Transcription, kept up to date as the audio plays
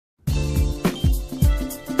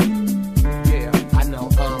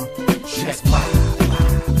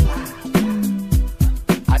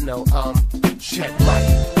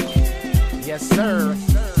Yes, sir.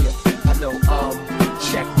 Yeah, I know,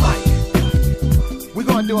 check mic. We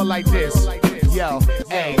gonna do it like this. Yo,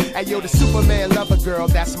 hey, yo, the Superman lover girl,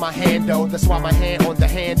 that's my handle. That's why my hand on the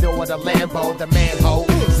handle of the Lambo, the manhole.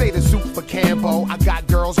 Say the soup for Cambo. I got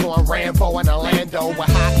girls going Rambo in Orlando with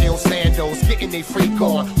high heel sandals, getting they freak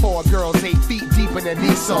on. 4 girls 8 feet deep in a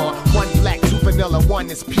Nissan. 1 black, 2 vanilla, 1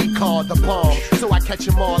 is pecan, the bomb. So I catch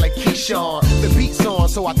them all like Keyshawn. The beat's on,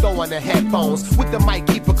 so I throw on the headphones. With the mic,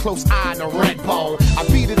 keep a close eye on the red bone. I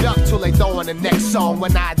beat it up till they throw on the next song.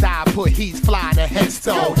 When I die, I put heat fly in a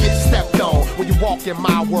headstone. Get stepped on. When you walk in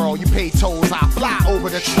my world, you pay tolls, I fly over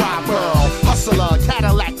the tri-borough. Hustler,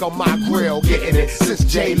 Cadillac on my grill, getting it since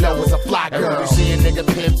J-Lo was a fly girl. You see a nigga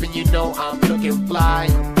pimpin', you know I'm looking fly,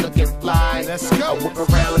 looking fly. Let's go. I whip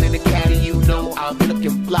around in the caddy, you know I'm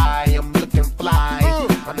looking fly, I'm looking fly.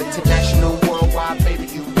 I'm international, worldwide, baby,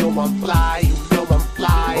 you know I'm fly, you know I'm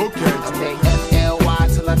fly. Okay. I take F-L-Y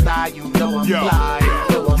till I die, you know I'm fly,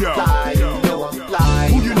 you know I'm fly, you know I'm fly.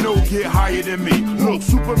 Who you know get higher than me? Look,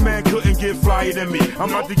 Superman couldn't get flyer than me. I'm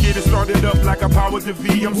about to get it started up like I powered the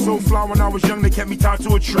V. I'm so fly when I was young, they kept me tied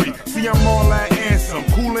to a tree. See, I'm all that handsome,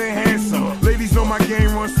 cool and handsome. Ladies know my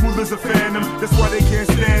game runs smooth as a phantom. That's why they can't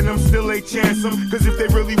stand them, still they chance them. Cause if they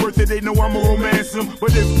really worth it, they know I'ma romance them.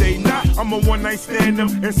 But if they not, I'ma one night stand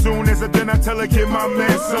them. And soon as I done, I tell her, get my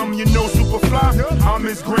man some. You know Superfly, I'm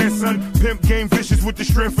his grandson. Pimp game vicious with the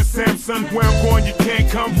strength of Samson. Where I'm going, you can't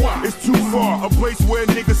come, it's too far. A place where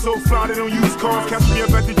niggas so fly, they don't use cars. Catch me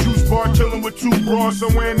up at the juice bar, chillin' with 2 bras.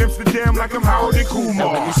 Somewhere in Amsterdam like I'm Howard and Kumar.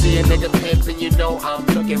 Now when you see a nigga pimpin', you know I'm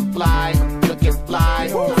looking fly, looking fly.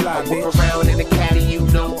 I walk around in the caddy, you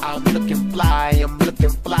know I'm looking fly, I'm looking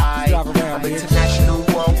fly. I'm international,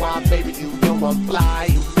 worldwide, baby, you know I'm fly,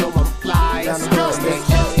 you know I'm fly. Stay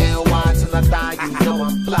F-L-Y till I die, you know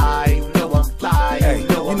I'm fly, you know I'm fly, you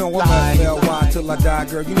know I'm fly. F-L-Y till I die,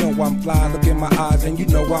 girl, you know I'm fly. Look in my eyes and you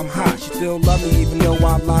know I'm hot. She still love me even though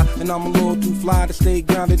I lie. And I'm a little too fly to stay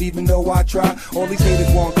grounded even though I try. All these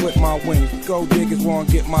haters want to clip my wings. Gold diggers want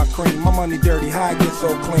to get my cream. My money dirty, how I get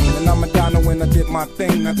so clean. And I'm a dino when I did my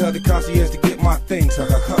thing. I tell the concierge to get my things.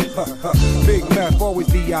 Big meth, always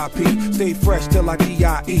VIP. Stay fresh till I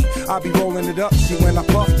D.I.E. I be rolling it up, see when I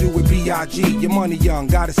puff you with B.I.G. Your money young,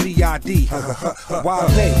 got a C.I.D.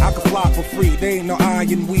 Wild day, I can fly for free. They ain't no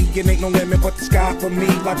iron weed, it ain't no limit but the sky for me.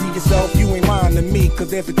 Lie to yourself, you ain't lying to me. Cause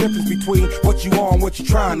there's a difference between what you are and what you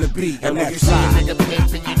trying to be. And when you see a nigga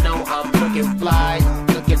pimpin', you know I'm looking fly,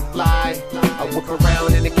 looking fly. I whip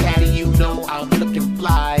around in the caddy, you know I'm looking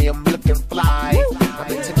fly, I'm looking fly.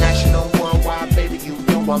 I'm international, worldwide, baby, you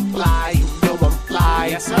know I'm fly, you know I'm fly.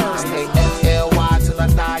 Yes, sir. Stay F-L-Y till I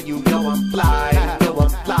die, you know I'm fly, you know I'm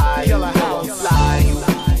fly, you know I'm fly.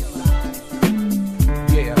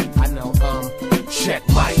 Yeah, I know, check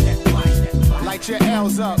mic. Light your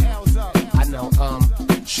L's up. I know,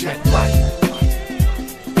 check mic.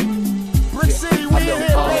 Brick City, we in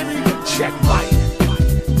here, baby. Check mic.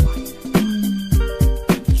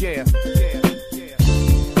 Yeah.